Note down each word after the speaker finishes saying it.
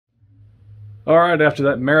All right, after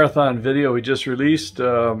that marathon video we just released,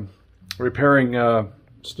 repairing,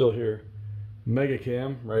 still here, Mega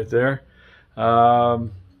Cam right there. I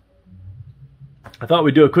thought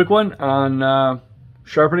we'd do a quick one on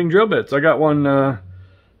sharpening drill bits. I got one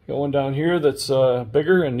down here that's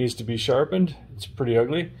bigger and needs to be sharpened. It's pretty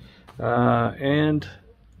ugly. And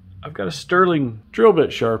I've got a Sterling drill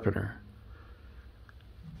bit sharpener.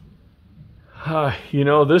 You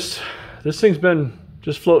know, this thing's been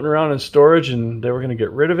just floating around in storage, and they were going to get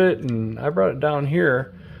rid of it, and I brought it down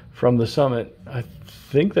here from the summit. I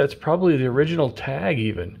think that's probably the original tag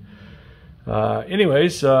even.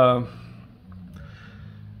 Anyways,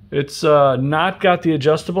 it's not got the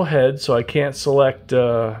adjustable head, so I can't select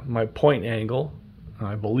my point angle.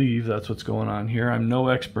 I believe that's what's going on here. I'm no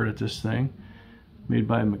expert at this thing. Made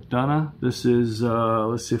by McDonough. This is,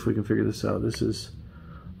 let's see if we can figure this out. This is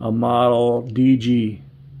a model DG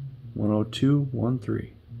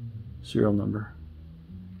 10213 serial number.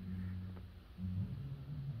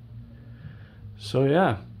 So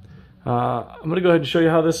yeah, I'm gonna go ahead and show you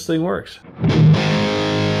how this thing works.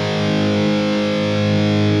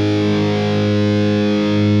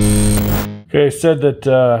 Okay, I said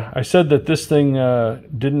that this thing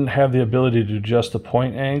didn't have the ability to adjust the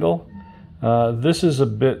point angle. This is a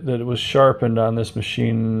bit that was sharpened on this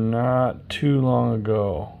machine not too long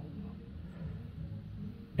ago.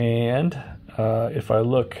 And if I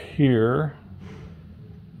look here,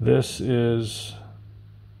 this is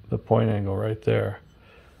the point angle right there.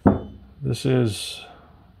 This is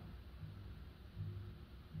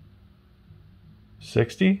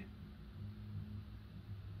 60.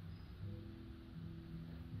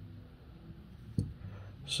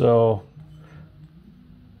 So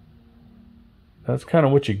that's kind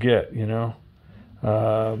of what you get, you know.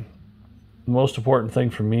 The most important thing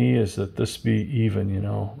for me is that this be even, you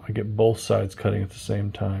know. I get both sides cutting at the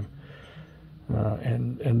same time.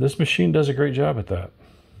 And this machine does a great job at that.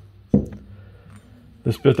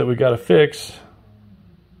 This bit that we got to fix,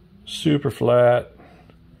 super flat.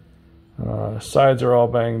 Sides are all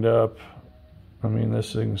banged up. I mean,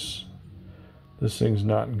 this thing's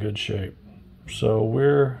not in good shape. So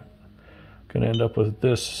we're going to end up with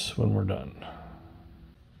this when we're done.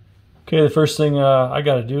 Okay, the first thing I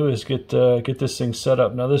got to do is get this thing set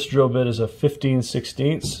up. Now this drill bit is a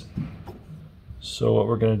 15/16. So what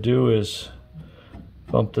we're going to do is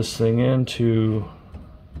bump this thing into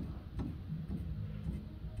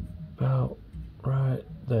about right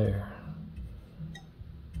there.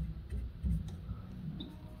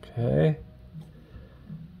 Okay.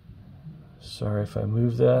 Sorry if I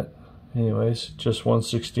moved that. Anyways, just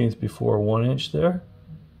 1/16 before 1 inch there.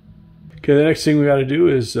 Okay, the next thing we got to do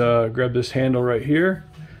is grab this handle right here,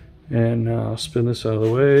 and I'll spin this out of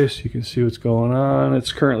the way so you can see what's going on.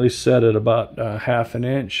 It's currently set at about 1/2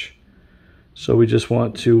 inch, so we just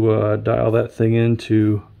want to dial that thing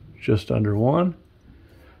into just under 1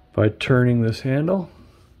 by turning this handle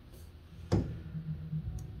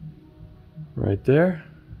right there.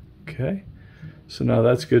 Okay, so now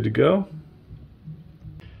that's good to go.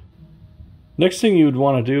 Next thing you would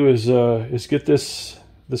want to do is get this.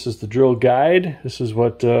 This is the drill guide. This is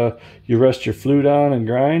what you rest your flute on and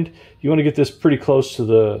grind. You want to get this pretty close to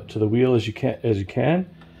the wheel as you can.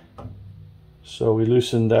 So we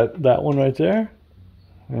loosened that one right there,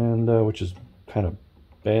 and which is kind of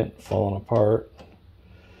bent, falling apart.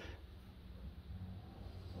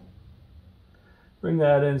 Bring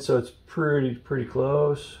that in so it's pretty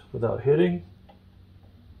close without hitting.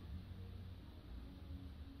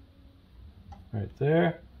 Right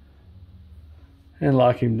there. And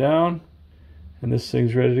lock him down, and this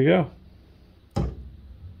thing's ready to go.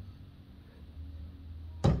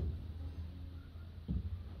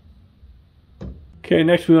 Okay,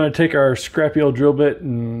 next we want to take our scrappy old drill bit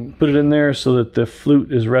and put it in there so that the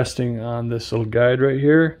flute is resting on this little guide right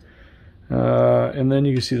here. And then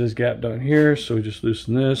you can see this gap down here, so we just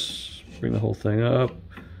loosen this, bring the whole thing up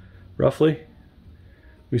roughly.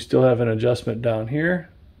 We still have an adjustment down here,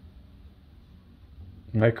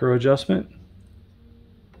 micro adjustment.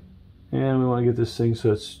 And we want to get this thing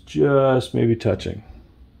so it's just maybe touching.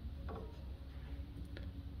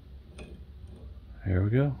 There we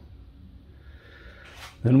go.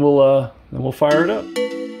 Then we'll fire it up.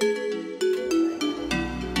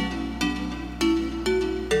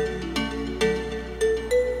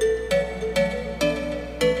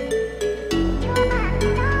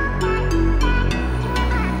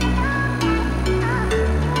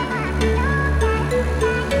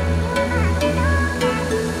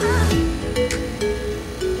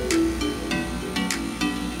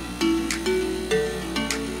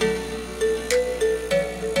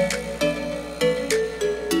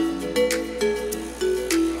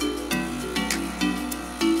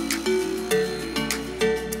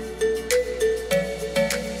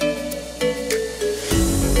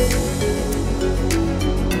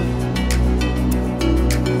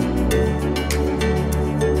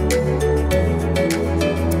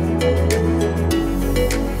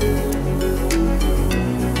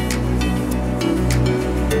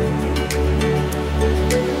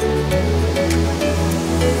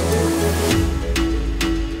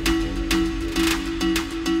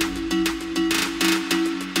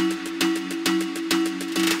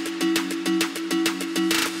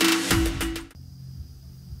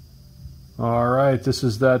 right, this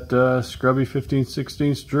is that scrubby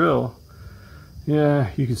 15/16 drill. Yeah,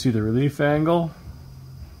 you can see the relief angle.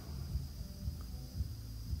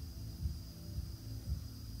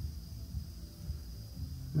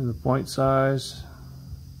 And the point size.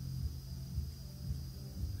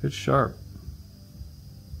 It's sharp.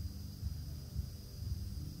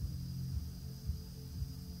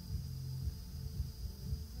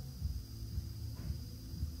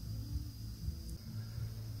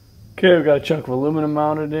 Okay, we've got a chunk of aluminum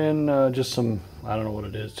mounted in, just some, I don't know what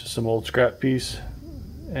it is, just some old scrap piece.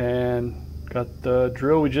 And got the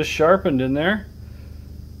drill we just sharpened in there.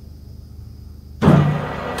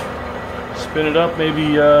 Spin it up,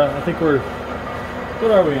 maybe, I think what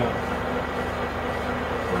are we on?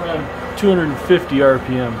 We're around 250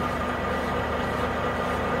 RPM.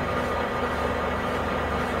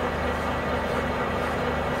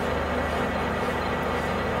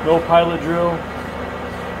 No pilot drill.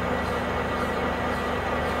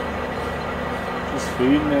 Just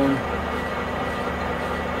feeding in.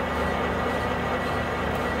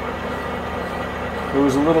 There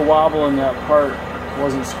was a little wobble in that part,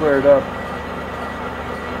 wasn't squared up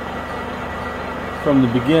from the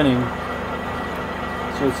beginning,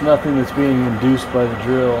 so it's nothing that's being induced by the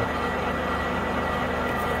drill.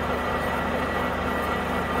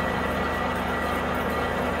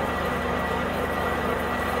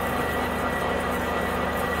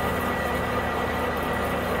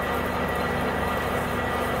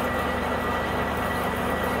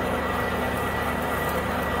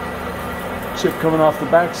 Chip coming off the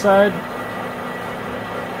backside.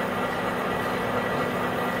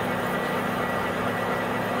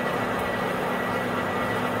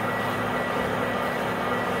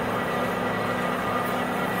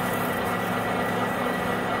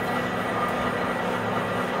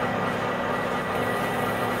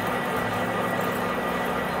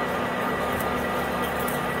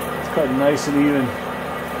 It's cut nice and even.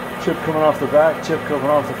 Chip coming off the back, chip coming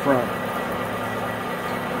off the front.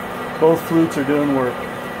 Both flutes are doing work.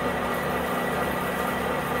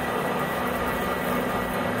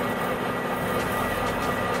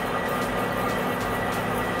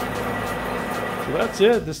 So that's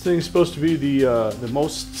it. This thing's supposed to be the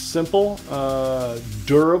most simple,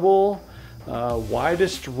 durable,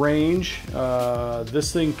 widest range.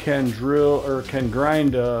 This thing can drill or can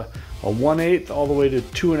grind a 1/8 all the way to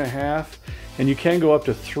 2.5, and you can go up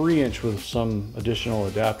to 3" with some additional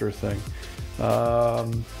adapter thing.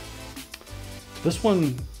 This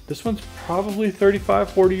one's probably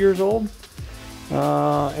 35-40 years old,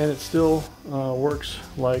 and it still works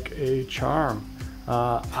like a charm.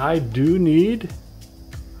 I do need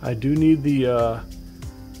the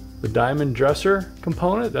diamond dresser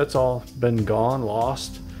component. That's all been gone,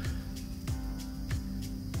 lost.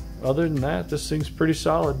 Other than that, this thing's pretty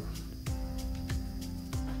solid.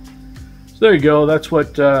 So there you go. That's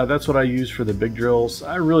what I use for the big drills.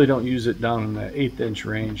 I really don't use it down in the 1/8"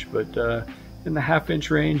 range, but in the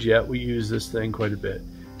 1/2" range, yeah, we use this thing quite a bit.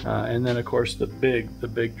 And then of course the big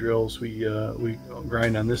drills we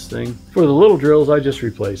grind on this thing. For the little drills, I just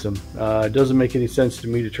replace them. It doesn't make any sense to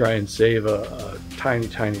me to try and save a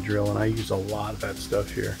tiny drill, and I use a lot of that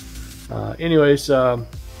stuff here. Anyways,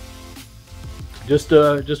 just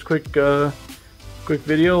quick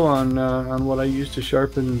video on what I use to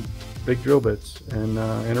sharpen big drill bits, and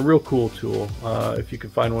a real cool tool. If you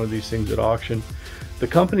can find one of these things at auction. The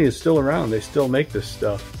company is still around. They still make this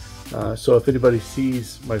stuff. So if anybody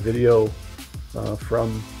sees my video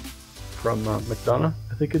from McDonough,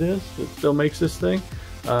 I think it is, that still makes this thing,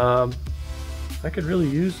 I could really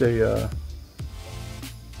use a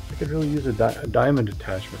diamond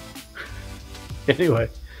attachment. Anyway,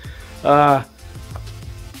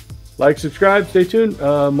 like, subscribe, stay tuned.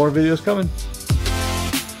 More videos coming.